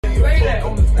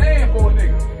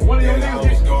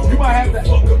the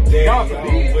fuck up, daddy.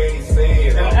 Always saying,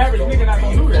 and an average nigga not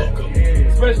gonna do that.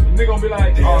 Especially nigga gonna be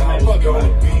like, oh man, fuck it, man.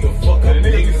 And the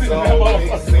nigga be sitting there,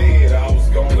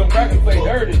 motherfucker. Back and play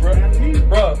dirty, bro.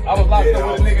 Bro, I was locked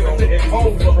up with a nigga that said at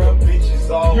home, bro.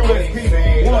 USP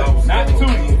 1, not 2.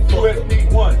 USP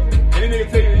 1. And then nigga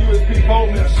taking the USP home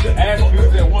and asked if he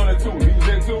was at 1 or 2. He was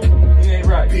at 2. He ain't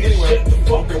right. Anyway,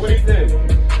 okay, what he said?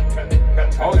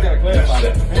 I always gotta clarify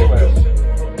that. Anyway,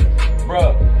 bro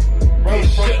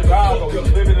was from Chicago. He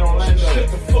was living in Orlando. Shut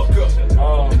the fuck up.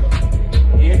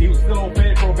 He was still on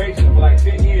paid probation for like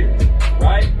 10 years,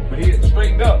 right? But he had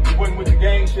straightened up. He wasn't with the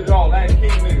gang shit at all. Latin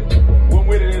King nigga. Wasn't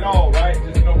with it at all, right?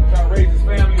 Just, you know, trying to raise his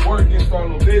family, working, start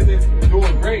a little business,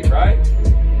 doing great, right?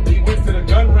 He went to the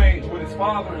gun range with his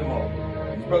father-in-law.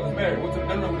 His brother's married. Went to the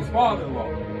gun range with his father-in-law,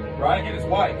 right? And his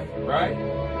wife, right?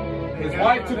 His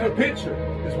wife took a picture.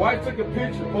 His wife took a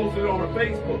picture, posted it on her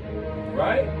Facebook,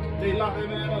 right? They locked the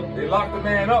man up. They locked the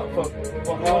man up for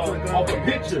off a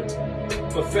picture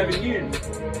for 7 years.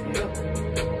 Yeah.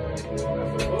 That's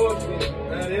some bullshit.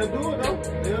 They'll do it though.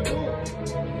 They'll do it.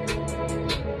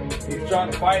 He's trying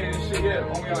to fight it and shit.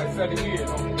 Yeah, only got like 7 years.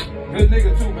 Good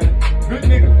nigga too, man. Good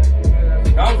nigga.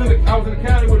 I was in the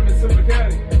county with him in Cincinnati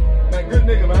County. Man, good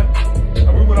nigga, man.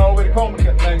 And we went all the way to Coleman.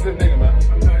 Man, good nigga, man.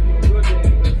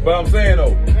 But I'm saying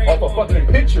though, off a fucking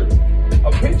picture. A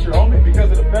picture only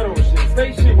because of the federal shit.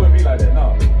 State shit wouldn't be like that,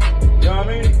 no. You know what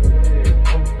I mean?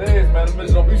 From stairs, man.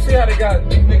 You see how they got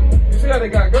these niggas? You see how they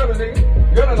got Gunner,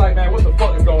 nigga? Gunner like, man, what the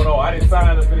fuck is going on? I didn't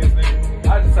sign up for this, nigga.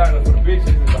 I just signed up for the bitches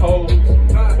and the hoes.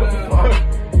 What the fuck?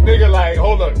 Nigga like,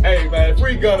 hold up. Hey, man,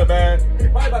 free Gunner, man.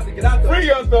 Probably about to get out there. Free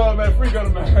Young Thug, man. Free Gunner,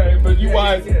 man. But you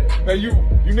wise. Man, you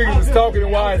niggas is talking in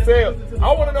YSL.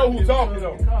 I want to know who's talking,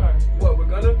 though. What, with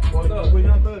Gunner? With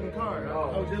Young Thug and Car.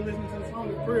 I was just listening to the song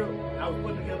at Crib. I was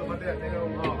putting together my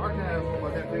goddamn archives for my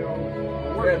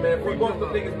goddamn work. Yeah, man, free both of them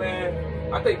niggas,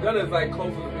 man. I think Gunner's like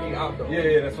closer to being out though.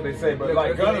 Yeah, that's what they say. But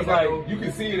like Gunner's like, you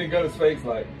can see it in Gunner's face,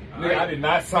 like, nigga, I did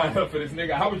not sign up for this,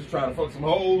 nigga. I was just trying to fuck some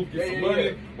hoes, get some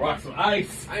money, rock some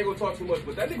ice. I ain't gonna talk too much,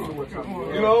 but that nigga knew what time it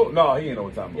was. You know? No, he didn't know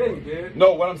what time it was. Yeah, he did.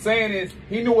 No, what I'm saying is,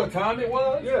 he knew what time it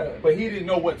was, yeah, but he didn't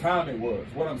know what time it was.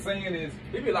 What I'm saying is,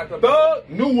 he be like Thug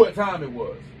knew what time it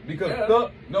was. Because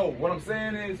Thug, no, what I'm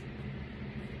saying is,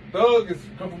 Thug is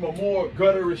come from a more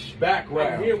gutterish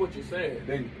background. I hear what you're saying.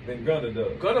 Than Gunner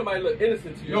does. Gunner might look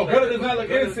innocent to you. No, Gunner does not look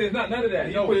innocent. None of that.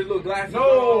 He no. put his little glasses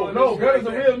on. No, Gunner's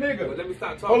a real nigga. But let me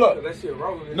stop talking. Hold up. That shit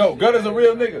wrong. No, Gunner's a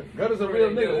real nigga. Gunner's a real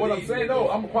nigga. What I'm saying, no,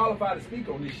 I'm qualified to speak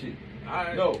on this shit.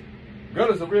 No,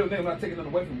 Gunner's a real nigga. I'm not taking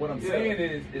nothing away from him. What I'm saying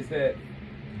is that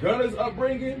Gunner's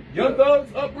upbringing, Young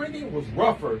Thug's upbringing was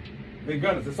rougher than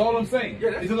Gunner's. That's all I'm saying.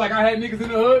 It's just like I had niggas in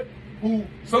the hood who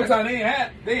sometimes they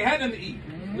ain't had nothing to eat.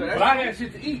 But I had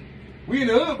shit to eat. We in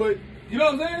the hood, but you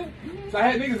know what I'm saying? So I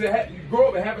had niggas that grow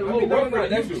up and have a little rougher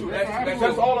than you do.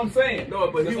 That's all I'm saying. No,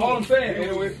 but that's all I'm saying.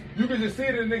 Anyway, you can just see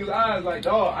it in the niggas' eyes like,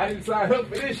 dog, I didn't sign up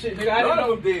for this shit, nigga. I didn't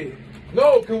know did.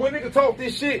 No, because when niggas talk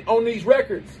this shit on these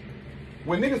records,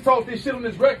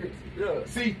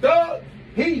 see, Thug,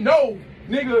 he know,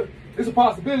 nigga, it's a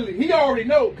possibility. He already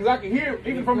know, because I can hear,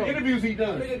 even from the interviews he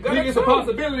done. Nigga, it's a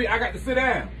possibility I got to sit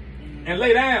down and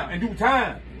lay down and do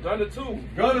time. Gunner too.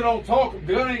 Gunner don't talk.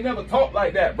 Gunner ain't never talked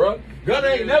like that, bro. Gunner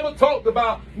ain't never talked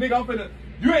about, nigga, I'm finna.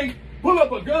 You ain't pull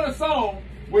up a Gunner song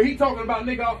where he talking about,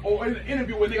 nigga, or in an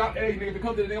interview where nigga, hey, nigga, if it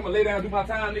comes to the nigga, I'm gonna lay down and do my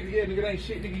time, nigga. Yeah, nigga, that ain't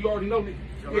shit, nigga. You already know, nigga.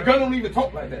 Right. Gunner don't even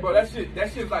talk like that. Bro, that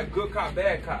shit's like good cop,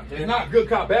 bad cop. It's not good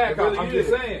cop, bad cop. I'm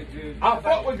just saying. I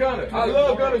fuck with Gunner. I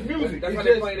love Gunner's music. That's how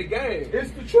they play the game.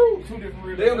 It's the truth. Two different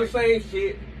real They on the same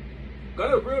shit.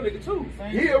 Gunner a real nigga too.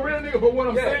 He a real nigga, but what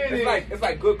I'm saying is it's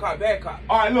like good cop, bad cop.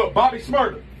 All right, look, Bobby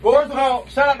Shmurda. First of all,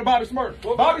 shout out to Bobby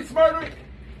Shmurda.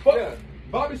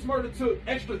 Bobby Shmurda took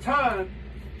extra time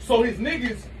so his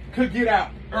niggas could get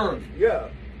out early. Yeah.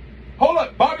 Hold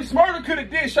up, Bobby Shmurda could have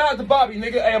did. Shout out to Bobby,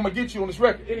 nigga. Hey, I'm gonna get you on this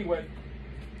record anyway.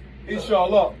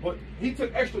 Inshallah, but he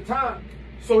took extra time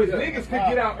so his niggas could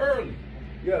get out early.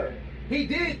 Yeah. He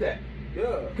did that.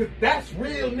 Yeah. Cause that's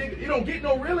real, nigga. It don't get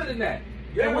no realer than that.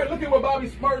 Yeah. And look at what Bobby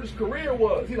Shmurda's career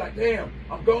was. He like, damn,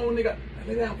 I'm gone, nigga. I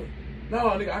lay down for,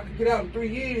 no, nigga, I could get out in 3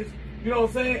 years. You know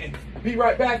what I'm saying? And be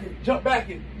right back and jump back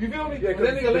and, you feel me? Yeah,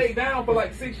 that nigga laid down for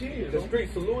like 6 years. The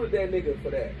street saluted that nigga for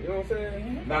that. You know what I'm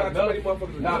saying? Not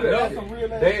enough. Not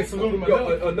enough. They ain't salute him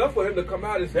enough. Enough for him to come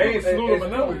out and they ain't salute him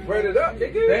enough. Spread it up,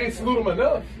 nigga. They ain't salute him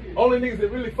enough. Only niggas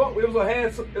that really fuck with it was a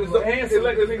hand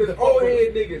selected niggas. The old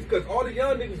head niggas, because all the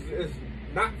young niggas is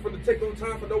not for to take no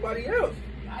time for nobody else.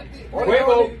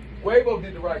 Quavo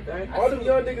did the right thing. All them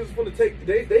young niggas for to take,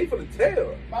 they for the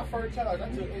tail. My first child, I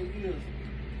took 8 years.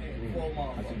 for a mom.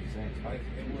 I see what you're saying. Spicy.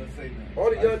 It wouldn't say that. All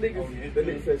the young Spicy. niggas, It's that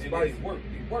good. nigga said And spicy. It work.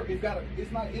 It work. It's got a.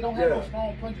 It's not. It don't have no Yeah.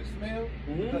 strong pungent smell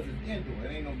because it's indoor.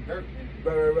 It ain't no dirt in it.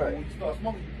 Right. But when you start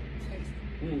smoking, you can taste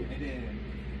it. Mm. And then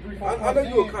 3-4 I know puffs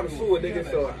you a in, connoisseur, you'll nigga,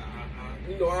 feel so that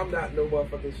shit. you know I'm not no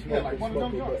motherfucking Yeah, smoker, like one of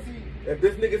them but joints. See, if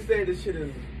this nigga say this shit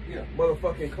is yeah.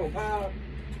 motherfucking compiled,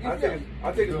 I Yeah.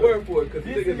 take his Good. word for it because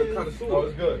this This nigga's a is- connoisseur. Oh,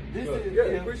 it's good. This Good. is Yeah,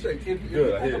 if, appreciate you. if you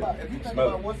Good, I think hear about it. if you think Smell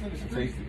about it. what's in the street, Taste it.